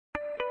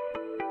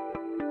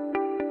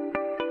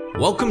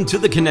Welcome to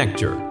The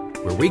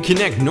Connector, where we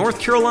connect North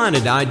Carolina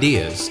to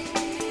ideas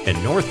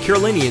and North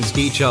Carolinians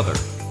to each other.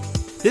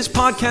 This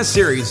podcast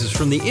series is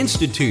from the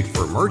Institute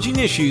for Emerging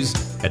Issues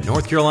at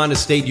North Carolina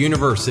State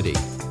University.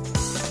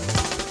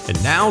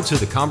 And now to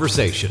the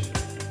conversation.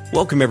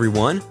 Welcome,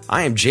 everyone.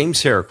 I am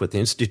James Herrick with the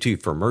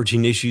Institute for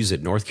Emerging Issues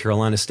at North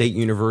Carolina State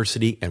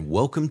University, and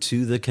welcome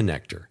to The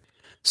Connector.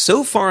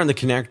 So far in The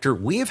Connector,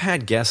 we have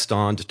had guests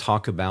on to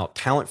talk about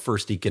Talent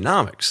First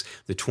Economics,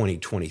 the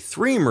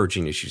 2023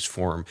 Emerging Issues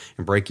Forum,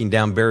 and breaking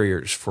down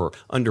barriers for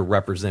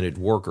underrepresented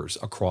workers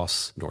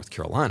across North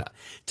Carolina.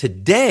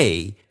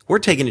 Today, we're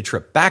taking a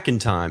trip back in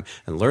time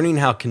and learning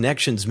how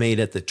connections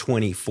made at the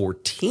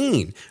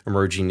 2014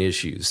 Emerging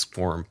Issues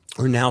Forum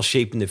are now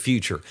shaping the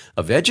future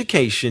of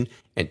education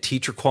and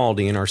teacher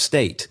quality in our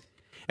state.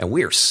 And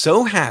we are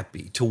so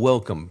happy to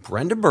welcome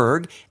Brenda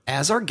Berg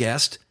as our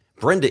guest.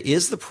 Brenda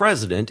is the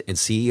president and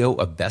CEO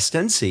of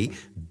BestNC,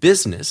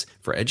 Business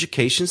for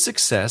Education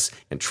Success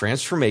and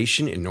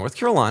Transformation in North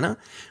Carolina,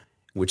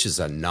 which is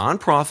a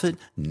nonprofit,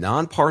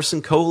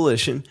 nonpartisan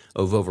coalition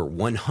of over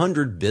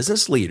 100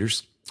 business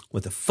leaders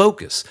with a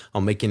focus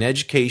on making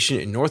education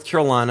in North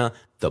Carolina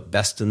the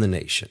best in the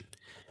nation.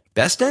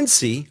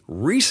 BestNC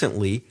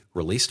recently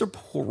released a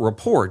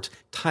report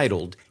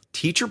titled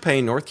Teacher Pay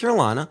in North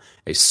Carolina,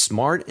 a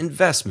Smart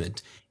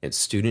Investment in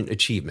Student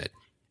Achievement.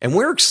 And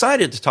we're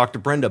excited to talk to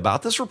Brenda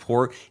about this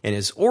report and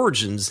its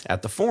origins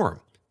at the forum.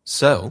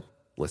 So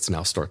let's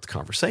now start the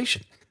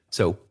conversation.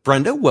 So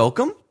Brenda,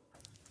 welcome.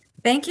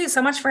 Thank you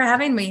so much for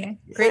having me.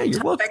 Great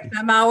topic. Welcome.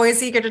 I'm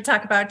always eager to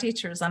talk about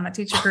teachers. I'm a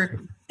teacher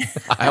group.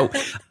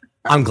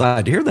 I'm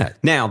glad to hear that.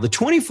 Now, the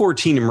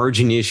 2014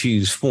 Emerging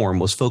Issues Forum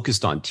was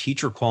focused on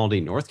teacher quality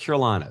in North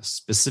Carolina,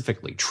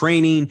 specifically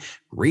training,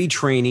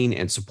 retraining,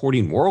 and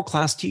supporting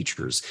world-class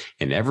teachers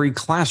in every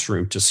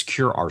classroom to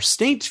secure our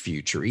state's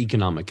future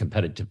economic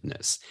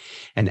competitiveness.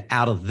 And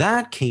out of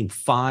that came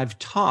 5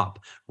 top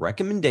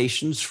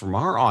recommendations from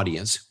our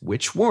audience,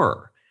 which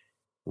were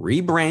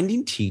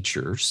rebranding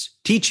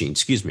teaching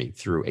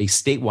through a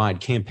statewide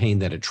campaign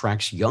that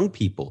attracts young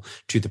people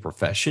to the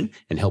profession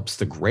and helps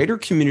the greater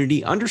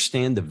community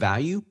understand the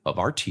value of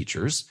our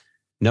teachers.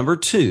 Number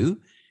 2,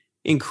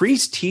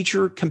 increase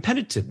teacher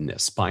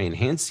competitiveness by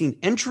enhancing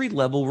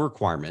entry-level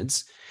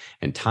requirements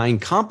and tying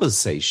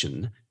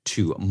compensation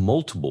to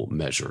multiple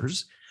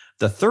measures.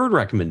 The third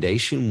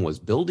recommendation was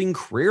building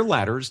career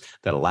ladders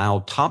that allow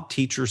top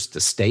teachers to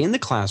stay in the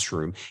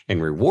classroom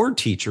and reward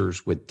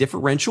teachers with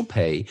differential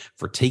pay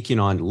for taking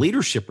on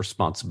leadership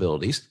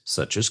responsibilities,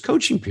 such as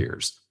coaching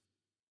peers.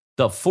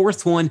 The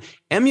fourth one,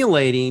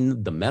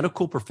 emulating the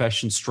medical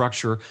profession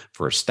structure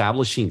for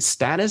establishing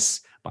status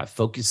by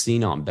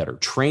focusing on better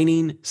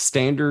training,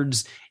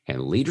 standards,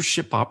 and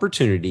leadership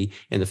opportunity.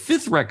 And the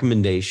fifth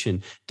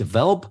recommendation,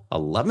 develop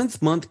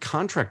 11th month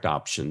contract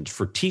options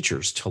for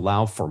teachers to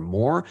allow for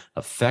more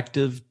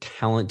effective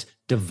talent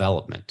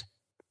development.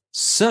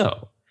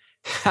 So,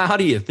 how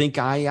do you think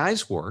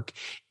IEI's work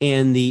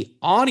and the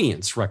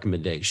audience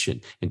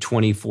recommendation in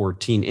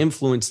 2014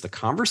 influenced the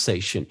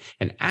conversation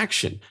and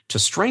action to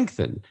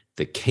strengthen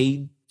the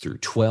K through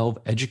 12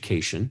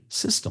 education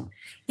system?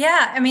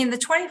 Yeah, I mean, the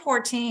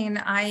 2014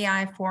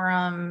 IEI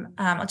Forum,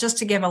 just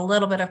to give a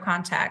little bit of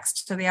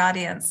context to the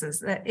audience,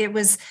 is that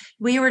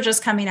we were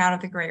just coming out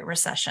of the Great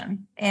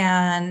Recession,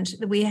 and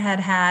we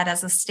had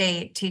as a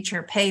state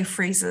teacher pay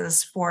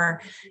freezes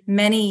for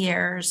many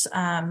years.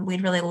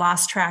 We'd really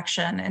lost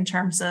traction in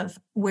terms of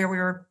where we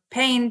were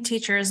paying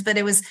teachers, but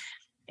it was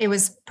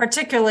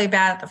particularly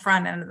bad at the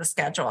front end of the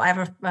schedule. I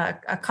have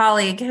a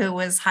colleague who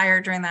was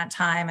hired during that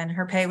time, and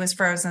her pay was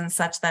frozen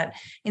such that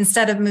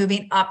instead of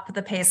moving up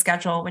the pay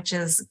schedule, which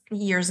is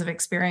years of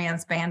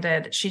experience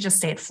banded, she just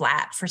stayed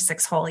flat for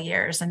 6 whole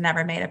years and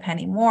never made a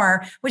penny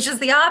more, which is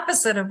the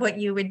opposite of what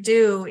you would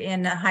do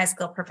in a high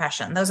school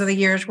profession. Those are the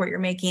years where you're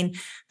making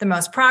the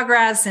most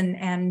progress,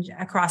 and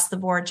across the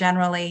board,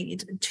 generally,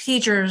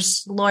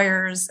 teachers,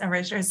 lawyers,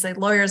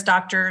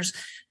 doctors,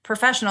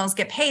 professionals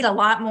get paid a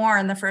lot more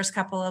in the first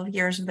couple of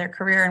years of their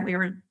career. And we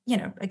were,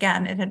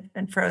 again, it had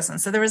been frozen.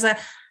 So there was a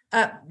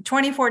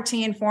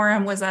 2014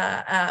 forum was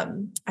I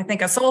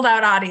think a sold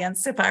out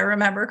audience, if I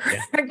remember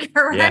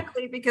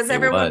correctly, because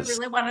everyone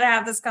really wanted to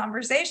have this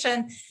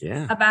conversation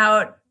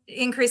about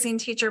increasing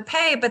teacher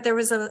pay, but there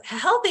was a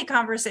healthy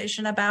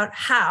conversation about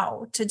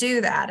how to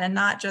do that and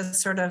not just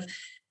sort of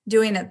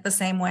doing it the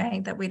same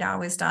way that we'd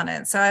always done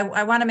it. So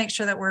I want to make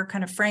sure that we're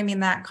kind of framing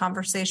that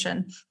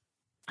conversation.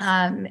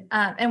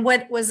 And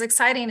what was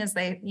exciting is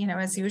they,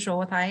 as usual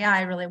with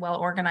IEI, really well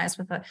organized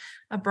with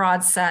a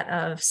broad set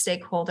of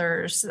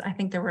stakeholders. I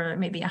think there were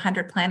maybe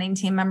 100 planning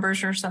team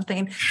members or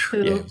something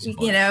who,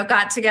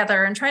 got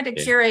together and tried to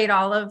curate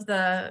all of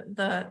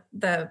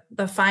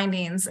the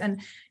findings. And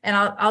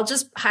I'll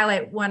just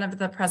highlight one of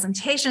the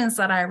presentations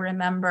that I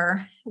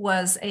remember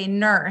was a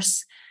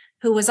nurse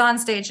who was on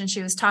stage, and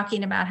she was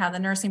talking about how the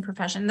nursing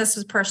profession, this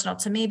was personal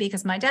to me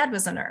because my dad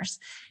was a nurse.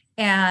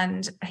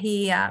 And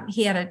he had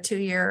a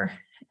 2-year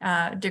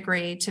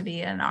degree to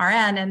be an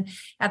RN. And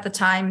at the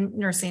time,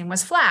 nursing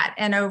was flat.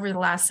 And over the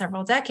last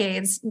several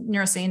decades,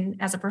 nursing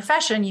as a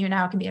profession, you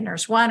now can be a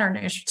nurse 1 or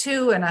nurse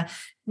 2 and a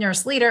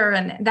nurse leader.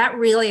 And that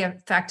really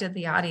affected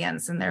the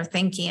audience and their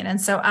thinking. And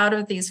so out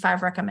of these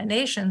 5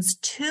 recommendations,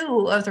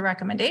 2 of the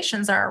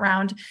recommendations are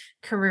around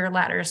career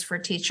ladders for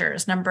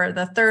teachers.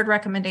 The third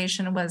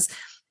recommendation was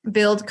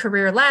build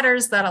career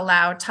ladders that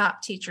allow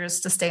top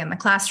teachers to stay in the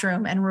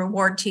classroom and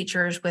reward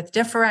teachers with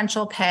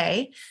differential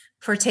pay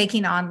for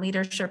taking on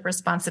leadership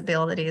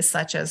responsibilities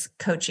such as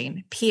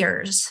coaching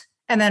peers.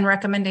 And then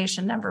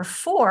recommendation number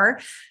 4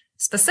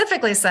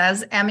 specifically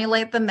says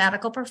emulate the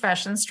medical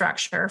profession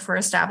structure for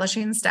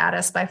establishing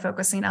status by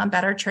focusing on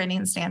better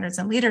training standards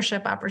and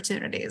leadership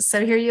opportunities.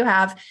 So here you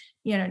have,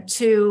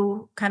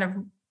 2 kind of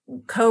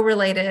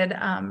co-related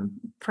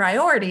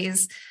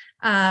priorities.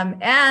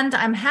 And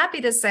I'm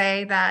happy to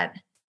say that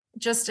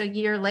just a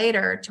year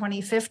later,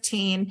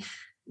 2015,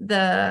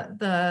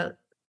 the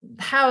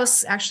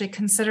House actually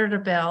considered a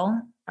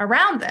bill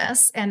around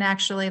this. And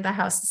actually the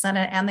House, the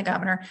Senate, and the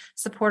governor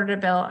supported a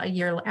bill a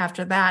year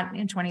after that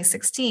in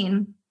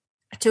 2016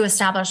 to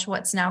establish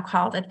what's now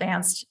called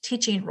advanced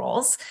teaching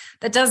roles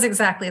that does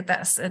exactly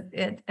this.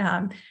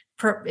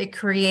 It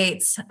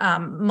creates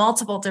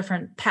multiple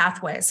different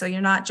pathways. So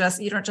you don't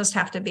just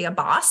have to be a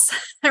boss,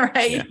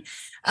 right? Yeah.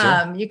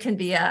 Sure. You can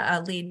be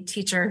a lead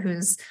teacher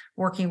who's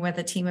working with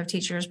a team of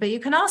teachers, but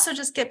you can also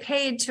just get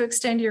paid to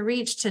extend your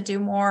reach to do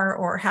more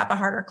or have a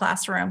harder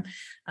classroom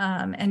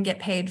and get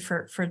paid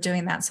for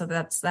doing that. So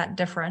that's that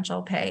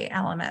differential pay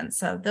element.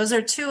 So those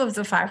are 2 of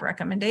the 5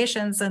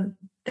 recommendations, and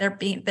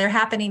they're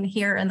happening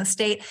here in the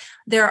state.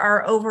 There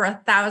are over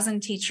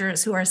 1,000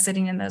 teachers who are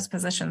sitting in those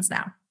positions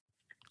now.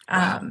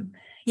 Wow.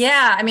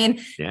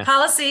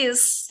 Policy is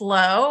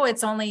slow.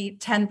 It's only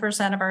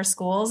 10% of our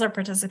schools are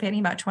participating,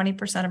 about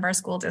 20% of our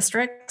school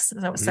districts.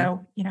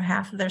 So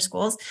half of their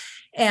schools.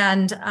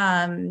 And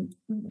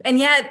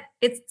yet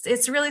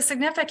it's really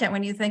significant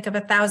when you think of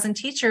 1,000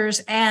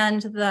 teachers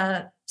and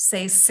the,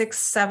 say,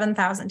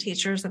 6,000-7,000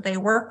 teachers that they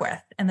work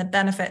with and the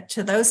benefit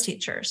to those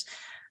teachers.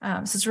 So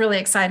it's really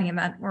exciting in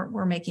that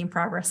we're making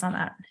progress on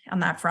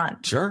that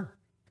front. Sure.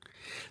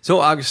 So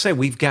I'll say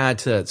we've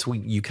got,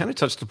 you kind of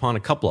touched upon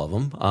a couple of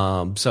them.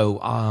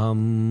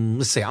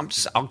 Let's see,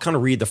 I'll kind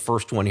of read the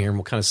first one here and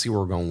we'll kind of see where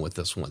we're going with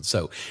this one.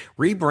 So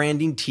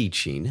rebranding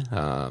teaching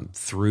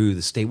through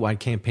the statewide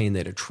campaign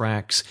that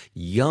attracts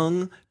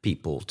young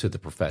people to the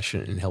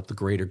profession and help the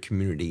greater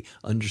community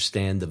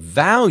understand the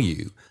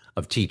value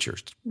of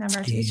teachers.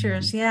 Number of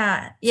teachers.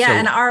 Yeah. So,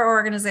 and our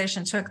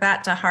organization took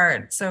that to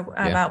heart. So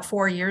about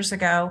 4 years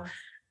ago,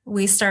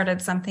 we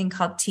started something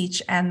called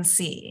Teach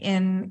NC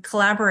in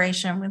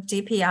collaboration with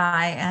DPI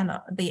and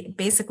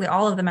basically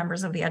all of the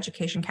members of the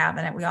education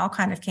cabinet. We all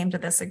kind of came to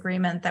this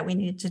agreement that we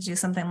needed to do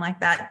something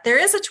like that. There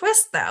is a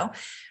twist, though.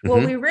 Mm-hmm.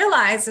 What we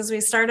realized as we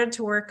started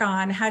to work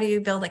on how do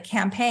you build a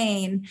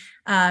campaign,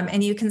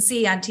 and you can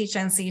see on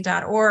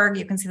teachnc.org,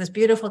 you can see this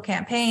beautiful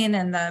campaign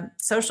and the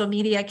social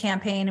media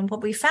campaign. And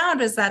what we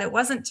found is that it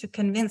wasn't to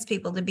convince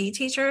people to be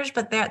teachers,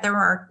 but there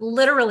are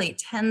literally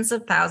tens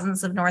of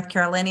thousands of North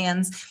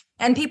Carolinians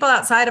and people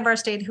outside of our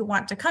state who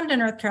want to come to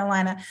North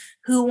Carolina,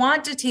 who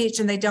want to teach,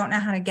 and they don't know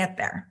how to get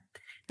there.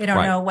 They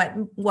don't know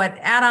what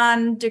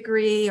add-on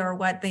degree or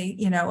what they,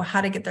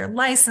 how to get their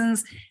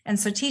license. And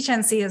so Teach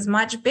NC is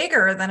much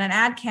bigger than an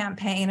ad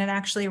campaign. It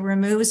actually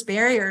removes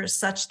barriers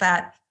such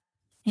that,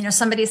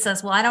 somebody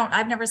says, well,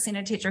 I've never seen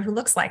a teacher who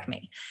looks like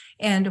me.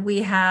 And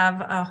we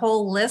have a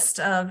whole list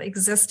of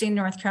existing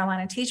North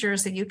Carolina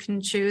teachers that you can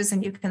choose,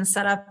 and you can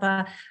set up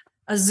a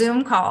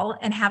Zoom call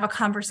and have a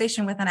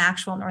conversation with an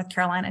actual North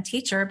Carolina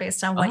teacher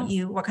based on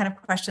what kind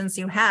of questions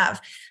you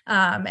have.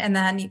 And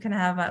then you can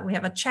we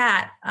have a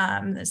chat.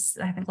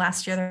 I think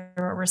last year there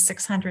were over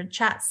 600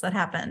 chats that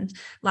happened,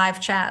 live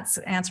chats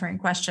answering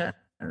questions.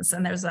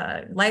 And there's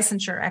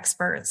licensure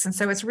experts. And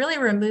so it's really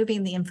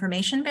removing the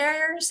information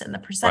barriers and the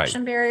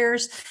perception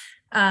barriers.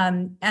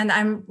 And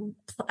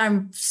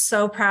I'm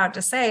so proud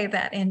to say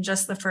that in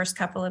just the first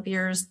couple of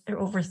years, there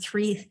were over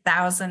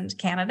 3,000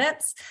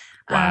 candidates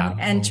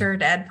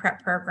entered ed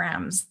prep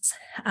programs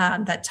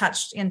that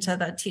touched into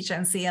the Teach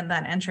NC and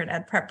then entered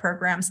ed prep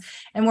programs.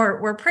 And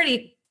we're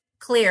pretty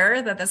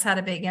clear that this had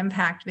a big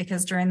impact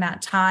because during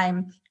that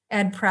time,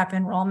 ed prep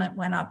enrollment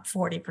went up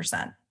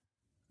 40%.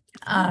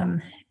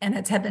 And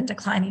it had been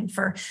declining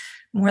for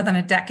more than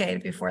a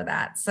decade before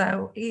that.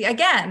 So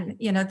again,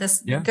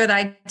 this good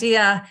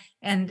idea,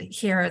 and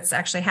here it's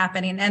actually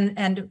happening.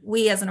 And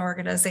we as an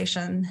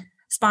organization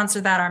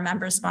sponsor that. Our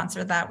members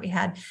sponsor that. We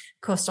had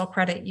Coastal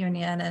Credit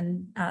Union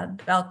and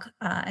Belk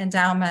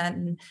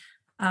Endowment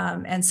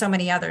and so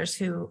many others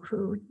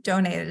who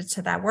donated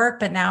to that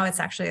work. But now it's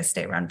actually a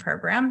state-run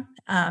program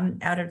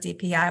out of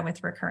DPI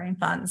with recurring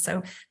funds.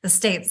 So the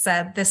state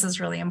said, this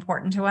is really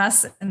important to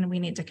us, and we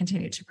need to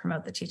continue to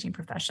promote the teaching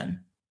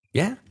profession.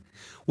 Yeah.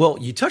 Well,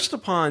 you touched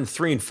upon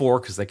 3 and 4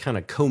 because they kind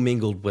of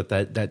commingled with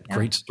that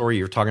great story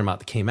you're talking about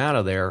that came out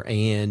of there.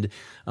 And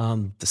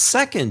the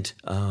second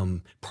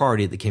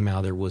priority that came out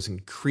of there was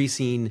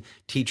increasing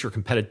teacher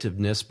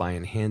competitiveness by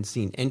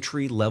enhancing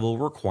entry-level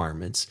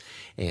requirements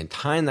and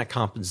tying that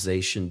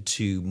compensation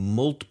to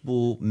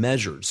multiple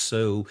measures.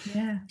 So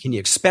can you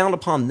expound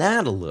upon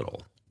that a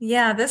little?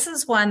 Yeah, this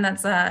is one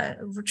that's a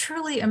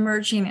truly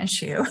emerging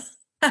issue.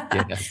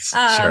 Yes,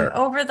 sure.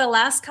 Over the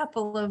last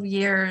couple of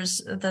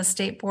years, the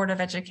State Board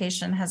of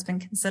Education has been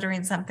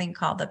considering something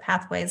called the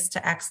Pathways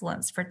to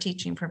Excellence for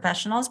Teaching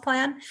Professionals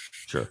plan.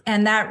 Sure.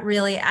 And that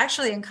really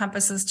actually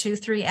encompasses 2,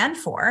 3, and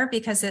 4,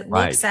 because it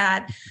looks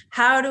at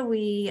how do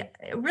we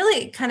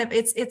really kind of,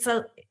 it's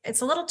a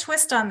little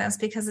twist on this,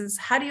 because it's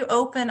how do you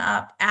open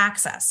up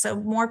access? So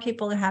more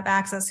people who have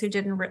access who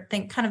didn't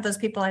think, kind of those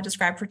people I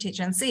described for Teach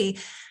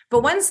NC.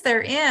 But once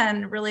they're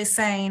in, really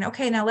saying,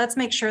 okay, now let's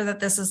make sure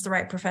that this is the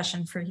right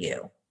profession for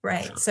you,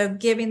 right? Sure. So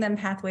giving them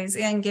pathways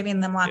in,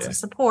 giving them lots of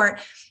support,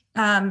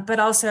 but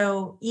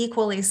also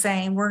equally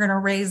saying we're going to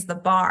raise the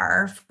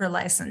bar for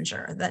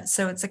licensure.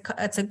 So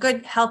it's a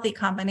good, healthy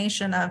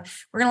combination of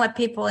we're going to let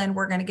people in,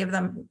 we're going to give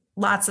them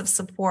lots of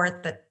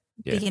support that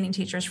beginning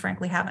teachers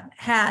frankly haven't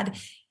had,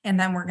 and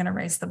then we're going to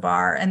raise the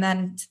bar. And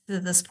then to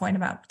this point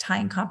about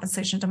tying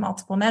compensation to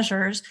multiple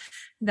measures,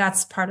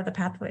 that's part of the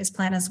Pathways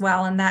plan as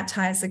well. And that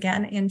ties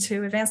again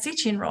into advanced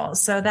teaching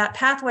roles. So that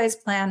Pathways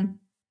plan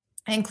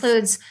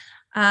includes,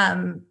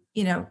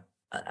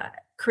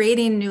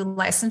 creating new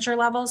licensure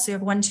levels. So you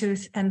have 1, 2,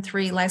 and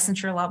 3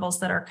 licensure levels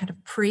that are kind of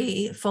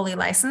fully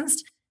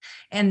licensed,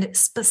 and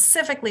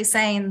specifically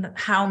saying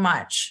how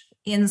much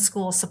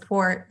in-school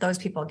support those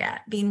people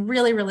get, being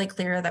really, really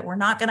clear that we're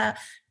not going to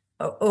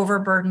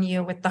overburden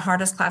you with the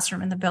hardest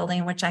classroom in the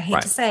building, which I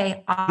hate to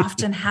say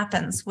often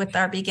happens with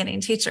our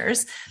beginning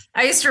teachers.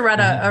 I used to run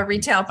a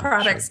retail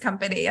products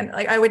company, and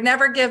I would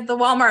never give the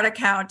Walmart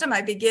account to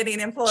my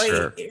beginning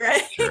employee,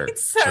 right?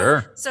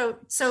 So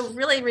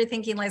really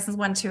rethinking license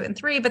 1, 2, and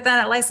 3, but then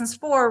at license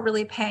 4,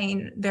 really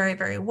paying very,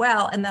 very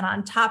well. And then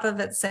on top of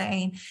it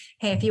saying,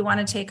 hey, if you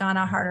want to take on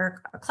a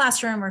harder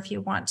classroom, or if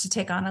you want to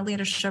take on a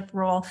leadership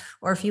role,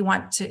 or if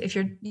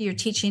you're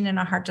teaching in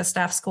a hard to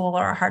staff school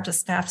or a hard to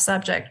staff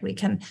subject, we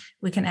can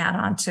add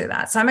on to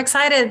that. So I'm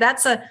excited.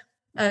 That's a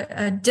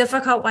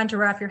difficult one to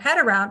wrap your head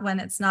around when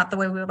it's not the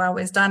way we've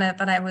always done it.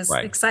 But I was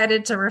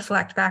excited to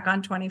reflect back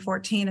on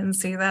 2014 and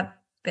see that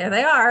there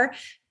they are.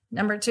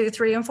 Number 2,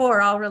 3, and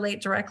 4 all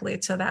relate directly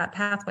to that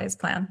Pathways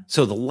plan.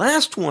 So the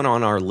last one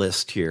on our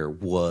list here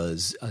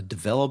was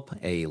develop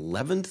a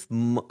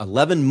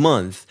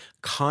 11-month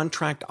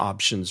contract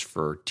options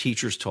for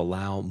teachers to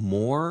allow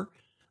more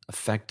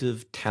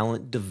effective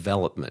talent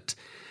development.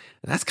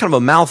 That's kind of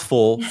a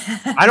mouthful.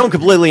 I don't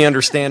completely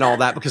understand all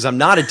that because I'm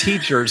not a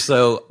teacher,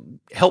 so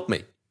help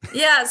me.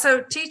 Yeah,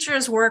 so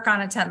teachers work on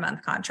a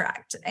 10-month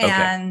contract.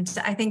 And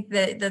I think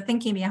the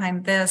thinking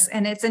behind this,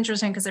 and it's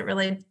interesting because it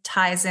really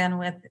ties in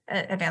with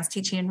advanced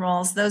teaching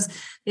roles. The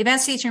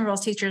advanced teaching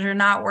roles teachers are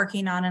not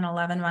working on an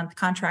 11-month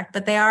contract,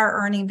 but they are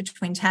earning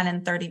between 10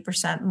 and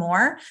 30%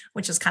 more,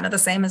 which is kind of the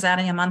same as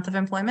adding a month of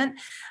employment.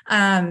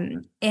 But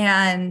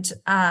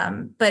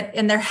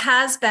there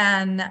has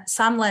been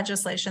some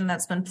legislation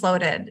that's been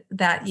floated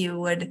that you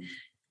would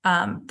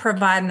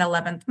provide an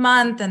 11th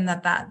month, and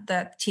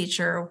that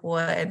teacher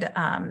would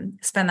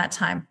spend that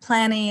time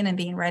planning and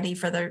being ready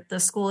for the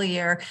school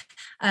year.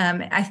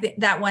 I think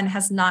that one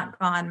has not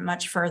gone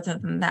much further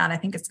than that. I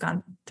think it's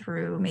gone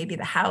through maybe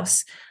the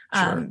House.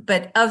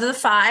 But of the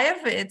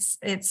 5,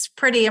 it's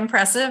pretty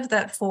impressive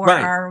that 4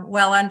 are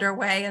well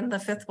underway, and the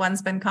 5th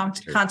one's been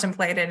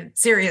contemplated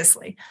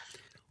seriously.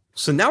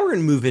 So now we're going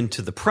to move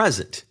into the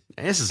present.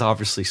 And this is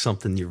obviously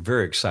something you're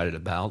very excited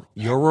about,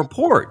 your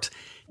report.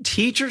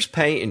 Teachers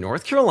Pay in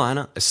North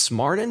Carolina, a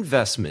smart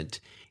investment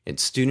in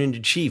student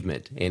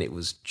achievement. And it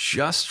was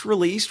just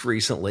released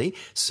recently.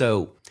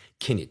 So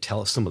can you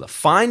tell us some of the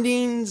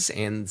findings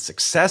and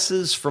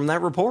successes from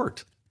that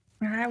report?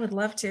 I would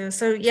love to.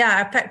 So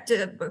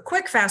a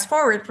quick fast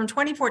forward from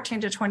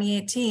 2014 to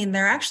 2018,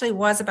 there actually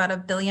was about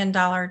 $1 billion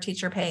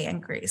teacher pay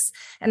increase.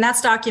 And that's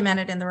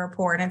documented in the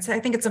report. And so I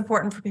think it's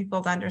important for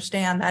people to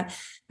understand that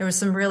there was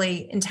some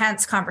really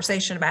intense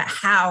conversation about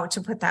how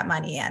to put that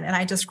money in. And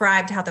I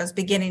described how those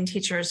beginning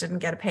teachers didn't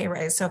get a pay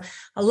raise. So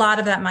a lot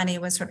of that money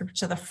was sort of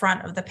to the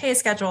front of the pay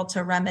schedule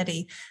to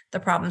remedy the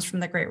problems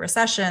from the Great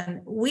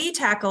Recession. We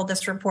tackled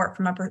this report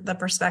from the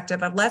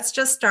perspective of let's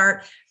just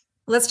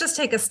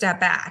take a step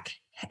back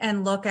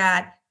and look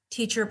at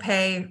teacher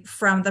pay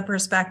from the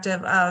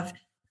perspective of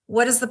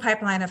what is the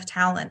pipeline of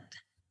talent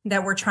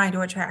that we're trying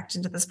to attract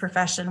into this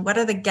profession? What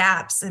are the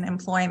gaps in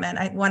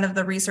employment? One of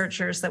the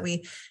researchers that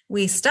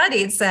we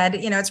studied said,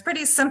 it's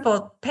pretty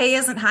simple. Pay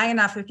isn't high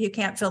enough if you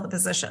can't fill the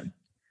position,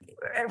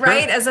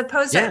 right? As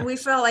opposed to, we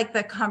felt like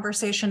the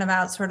conversation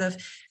about sort of,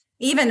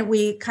 even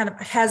we kind of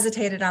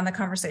hesitated on the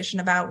conversation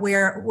about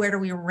where do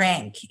we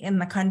rank in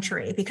the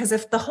country? Because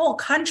if the whole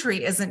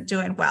country isn't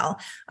doing well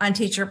on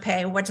teacher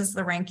pay, what does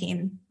the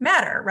ranking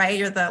matter, right?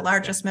 You're the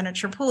largest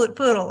miniature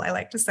poodle, I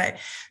like to say.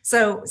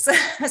 So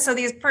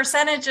these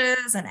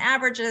percentages and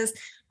averages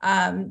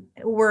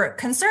were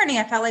concerning.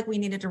 I felt like we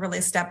needed to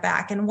really step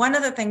back. And one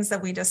of the things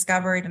that we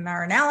discovered in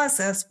our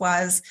analysis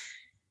was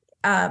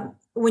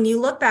when you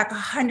look back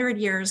 100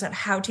 years at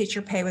how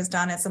teacher pay was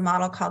done, it's a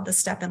model called the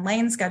Step and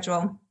Lane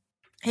schedule.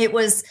 It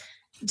was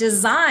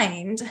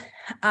designed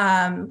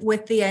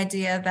with the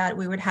idea that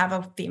we would have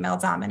a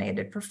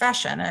female-dominated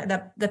profession,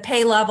 the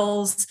pay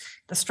levels,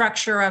 the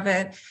structure of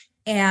it.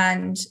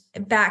 And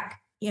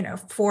back,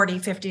 40,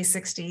 50,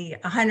 60,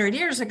 100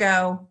 years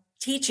ago,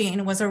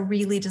 teaching was a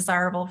really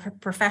desirable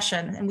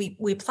profession. And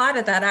we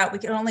plotted that out. We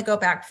can only go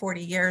back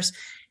 40 years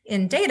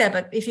in data,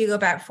 but if you go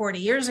back 40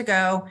 years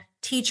ago,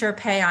 teacher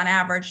pay on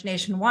average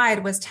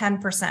nationwide was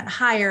 10%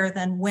 higher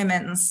than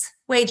women's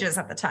wages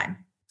at the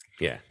time.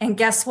 Yeah. And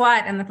guess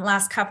what? In the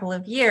last couple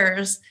of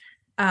years,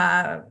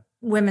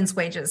 women's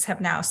wages have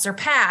now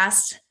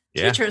surpassed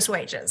teachers'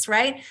 wages,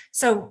 right?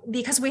 So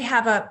because we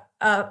have a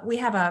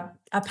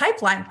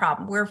pipeline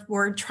problem,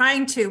 we're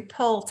trying to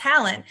pull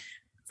talent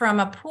from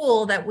a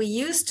pool that we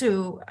used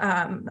to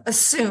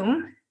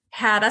assume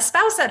had a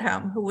spouse at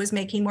home who was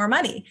making more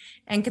money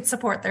and could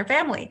support their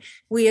family.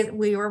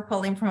 We were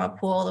pulling from a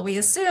pool that we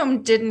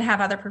assumed didn't have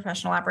other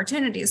professional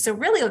opportunities. So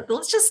really,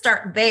 let's just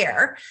start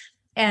there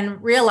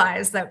and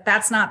realize that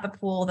that's not the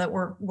pool that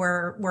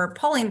we're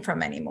pulling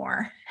from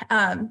anymore.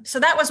 So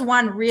that was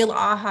one real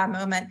aha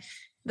moment.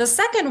 The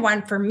second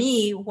one for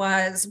me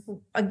was,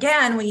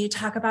 again, when you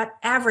talk about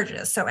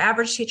averages. So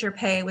average teacher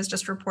pay was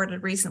just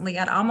reported recently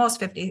at almost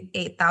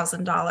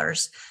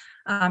 $58,000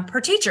 per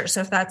teacher.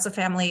 So if that's a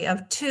family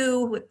of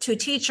two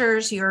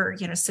teachers, you're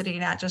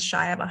sitting at just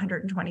shy of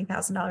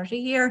 $120,000 a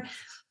year.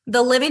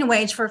 The living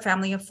wage for a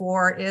family of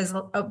four is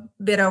a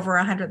bit over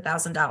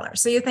 $100,000.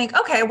 So you think,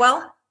 okay,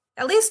 well,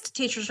 at least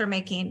teachers are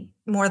making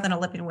more than a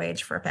living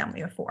wage for a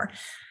family of four.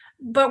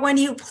 But when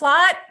you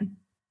plot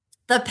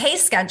the pay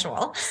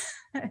schedule,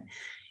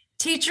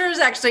 teachers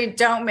actually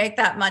don't make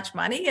that much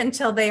money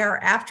until they are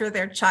after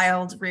their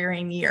child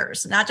rearing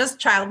years, not just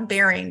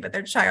childbearing, but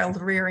their child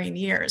rearing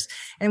years.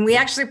 And we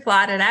actually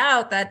plotted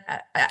out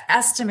that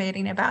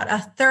estimating about a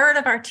third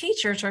of our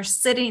teachers are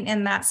sitting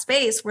in that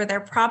space where they're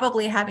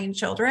probably having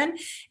children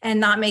and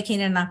not making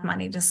enough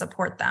money to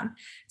support them.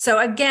 So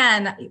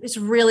again, it's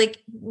really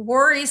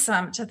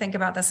worrisome to think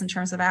about this in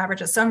terms of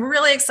averages. So I'm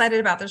really excited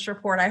about this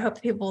report. I hope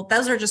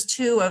those are just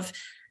two of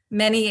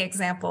many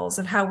examples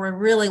of how we're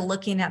really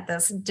looking at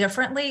this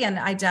differently and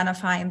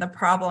identifying the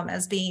problem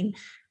as being,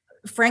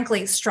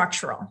 frankly,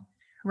 structural,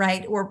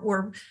 right?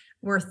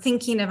 We're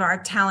thinking of our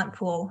talent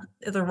pool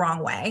the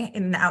wrong way,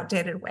 in an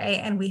outdated way,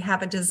 and we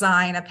have a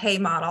pay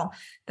model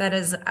that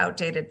is an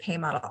outdated pay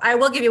model. I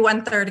will give you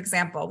one third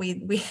example.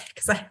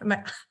 Because I'm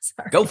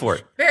go for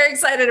it. Very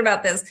excited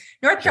about this.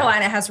 North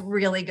Carolina has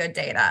really good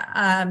data,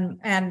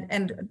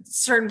 and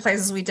certain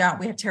places we don't.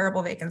 We have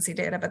terrible vacancy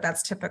data, but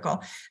that's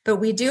typical. But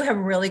we do have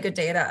really good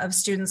data of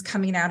students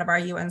coming out of our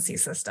UNC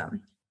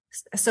system.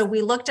 So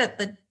we looked at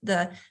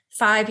the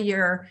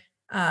 5-year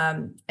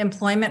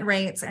employment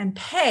rates and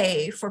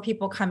pay for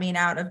people coming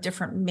out of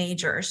different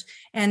majors.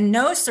 And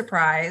no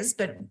surprise,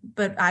 but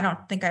I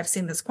don't think I've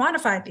seen this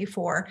quantified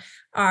before,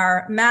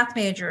 our math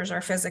majors, our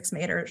physics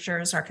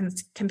majors, our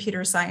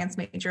computer science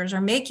majors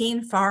are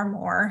making far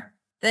more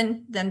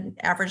than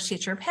average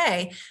teacher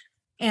pay.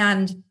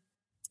 And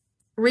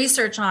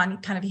research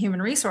on kind of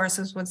human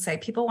resources would say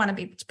people want to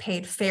be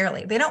paid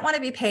fairly. They don't want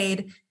to be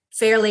paid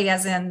fairly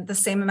as in the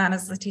same amount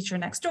as the teacher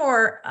next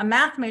door. A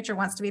math major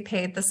wants to be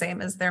paid the same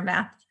as their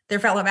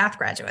fellow math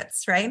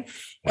graduates, right?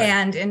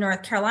 And in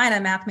North Carolina,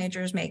 math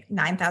majors make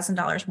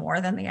 $9,000 more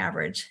than the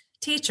average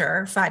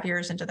teacher 5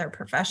 years into their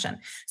profession.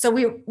 So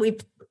we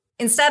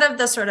instead of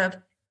the sort of,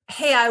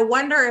 hey, I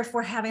wonder if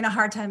we're having a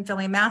hard time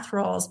filling math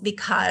roles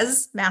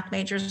because math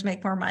majors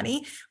make more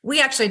money,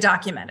 we actually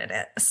documented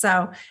it.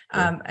 So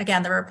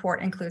again, the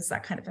report includes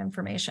that kind of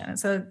information. And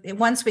so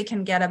once we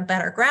can get a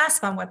better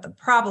grasp on what the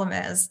problem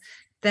is,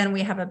 then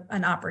we have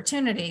an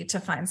opportunity to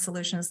find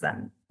solutions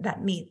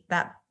that meet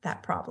that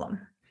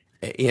problem.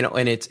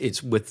 And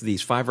it's with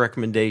these 5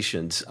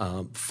 recommendations,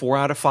 4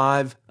 out of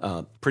 5,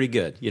 pretty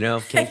good.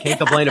 Can't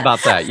complain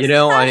about that.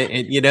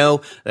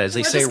 As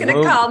they say, we're just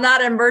going to call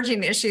not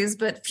emerging issues,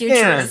 but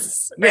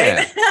futures.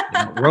 Yeah,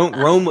 right?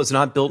 Rome was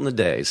not built in a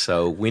day,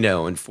 so we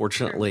know.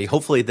 Unfortunately,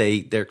 hopefully,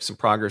 there's some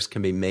progress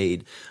can be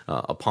made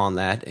upon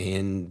that,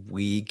 and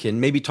we can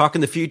maybe talk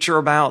in the future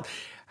about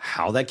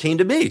how that came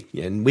to be,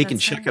 and we can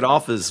check it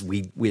off as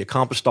we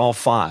accomplished all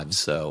 5.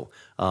 So.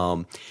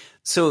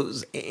 So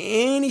is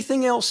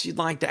anything else you'd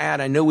like to add?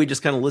 I know we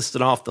just kind of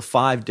listed off the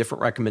 5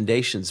 different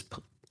recommendations.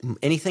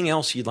 Anything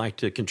else you'd like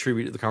to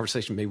contribute to the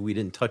conversation maybe we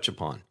didn't touch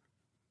upon?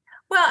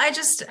 Well, I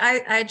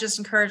just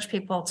encourage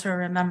people to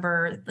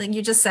remember, like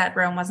you just said,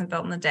 Rome wasn't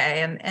built in a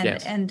day,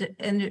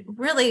 and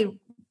really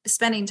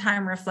spending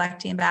time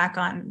reflecting back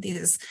on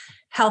these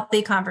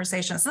healthy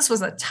conversations. This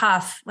was a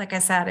tough, like I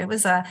said, it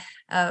was a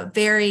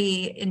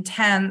very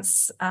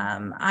intense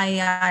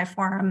IEI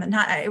forum.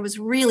 It was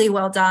really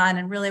well done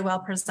and really well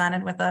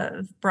presented with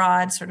a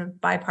broad sort of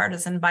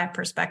bipartisan,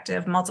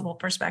 multiple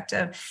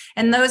perspective.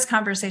 And those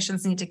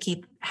conversations need to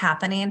keep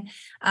happening.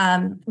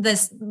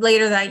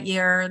 Later that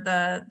year,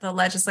 the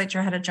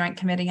legislature had a joint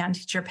committee on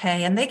teacher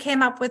pay, and they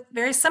came up with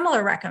very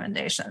similar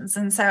recommendations.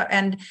 And so,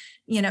 in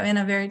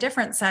a very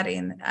different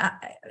setting.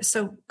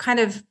 So kind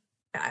of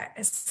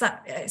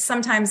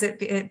sometimes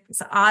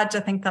it's odd to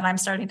think that I'm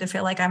starting to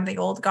feel like I'm the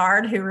old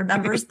guard who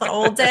remembers the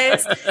old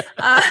days.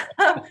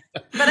 But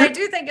I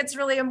do think it's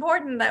really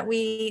important that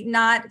we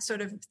not sort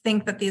of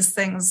think that these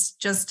things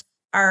just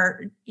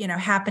are,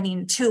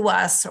 happening to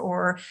us,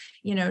 or,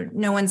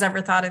 no one's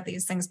ever thought of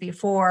these things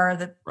before,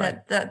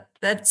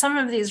 that some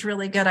of these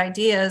really good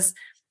ideas,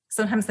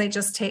 sometimes they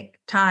just take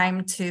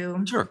time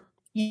to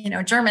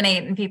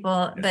germinate in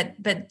people,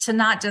 but to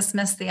not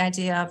dismiss the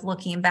idea of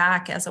looking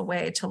back as a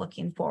way to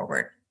looking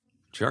forward.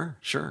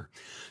 Sure.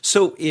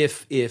 So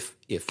if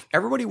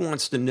everybody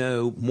wants to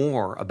know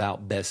more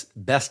about Best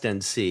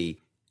NC,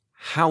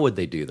 how would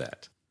they do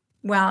that?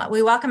 Well,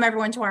 we welcome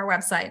everyone to our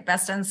website,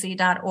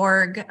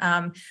 bestnc.org.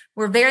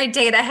 We're very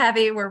data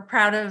heavy. We're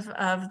proud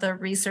of the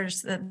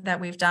research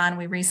that we've done.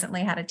 We recently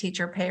had a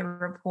teacher pay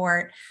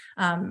report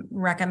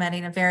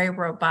recommending a very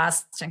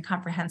robust and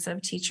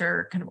comprehensive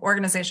teacher kind of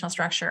organizational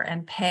structure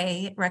and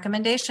pay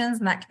recommendations,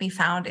 and that can be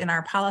found in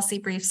our policy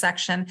brief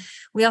section.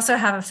 We also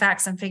have a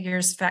facts and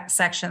figures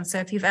section. So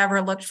if you've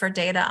ever looked for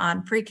data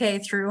on pre-K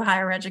through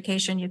higher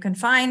education, you can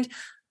find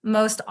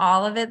most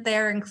all of it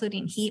there,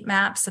 including heat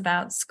maps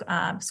about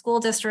school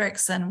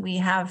districts. And we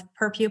have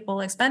per pupil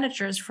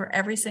expenditures for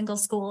every single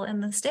school in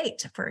the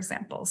state, for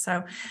example.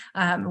 So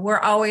we're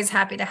always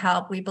happy to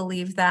help. We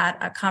believe that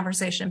a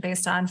conversation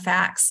based on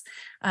facts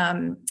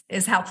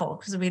is helpful,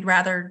 because we'd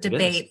rather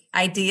debate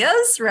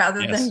ideas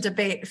rather than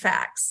debate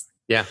facts.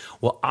 Yeah.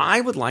 Well,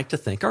 I would like to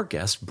thank our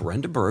guest,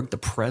 Brenda Berg, the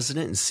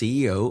president and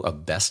CEO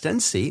of Best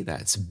NC.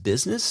 That's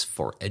Business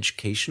for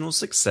Educational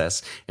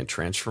Success and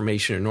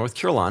Transformation in North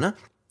Carolina.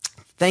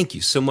 Thank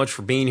you so much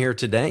for being here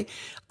today.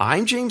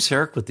 I'm James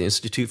Herrick with the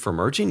Institute for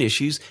Emerging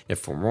Issues, and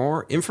for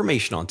more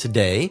information on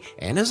today,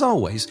 and as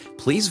always,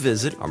 please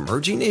visit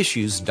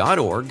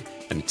emergingissues.org.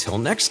 Until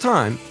next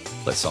time,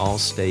 let's all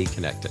stay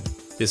connected.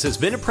 This has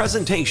been a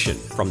presentation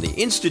from the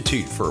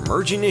Institute for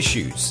Emerging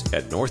Issues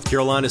at North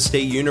Carolina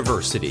State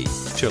University.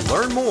 To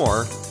learn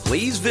more,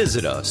 please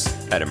visit us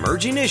at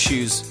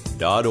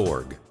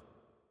emergingissues.org.